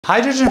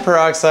Hydrogen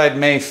peroxide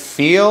may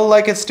feel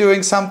like it's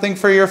doing something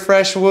for your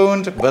fresh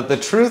wound, but the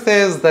truth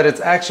is that it's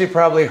actually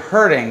probably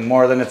hurting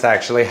more than it's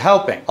actually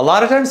helping. A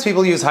lot of times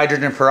people use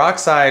hydrogen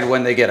peroxide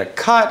when they get a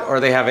cut or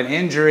they have an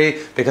injury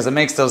because it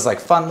makes those like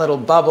fun little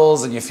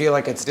bubbles and you feel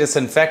like it's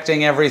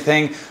disinfecting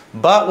everything.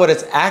 But what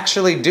it's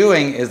actually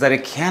doing is that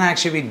it can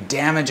actually be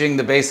damaging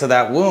the base of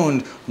that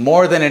wound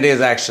more than it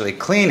is actually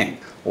cleaning.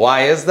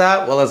 Why is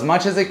that? Well, as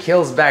much as it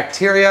kills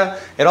bacteria,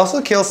 it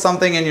also kills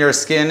something in your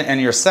skin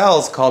and your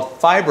cells called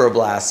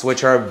fibroblasts,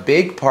 which are a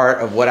big part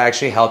of what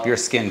actually help your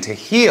skin to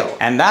heal.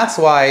 And that's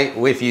why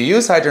if you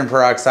use hydrogen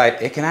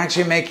peroxide, it can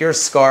actually make your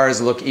scars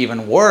look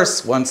even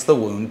worse once the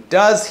wound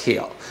does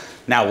heal.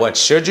 Now, what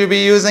should you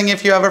be using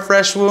if you have a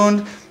fresh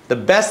wound? The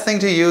best thing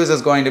to use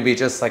is going to be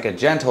just like a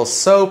gentle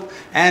soap,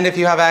 and if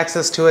you have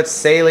access to it,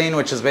 saline,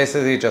 which is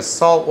basically just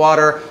salt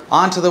water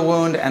onto the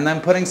wound and then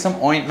putting some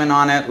ointment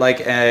on it like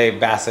a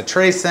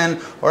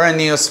bacitracin or a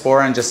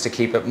neosporin just to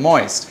keep it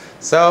moist.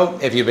 So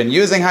if you've been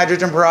using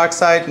hydrogen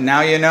peroxide, now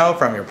you know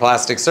from your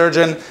plastic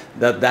surgeon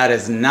that that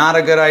is not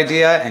a good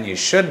idea and you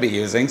should be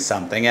using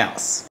something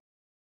else.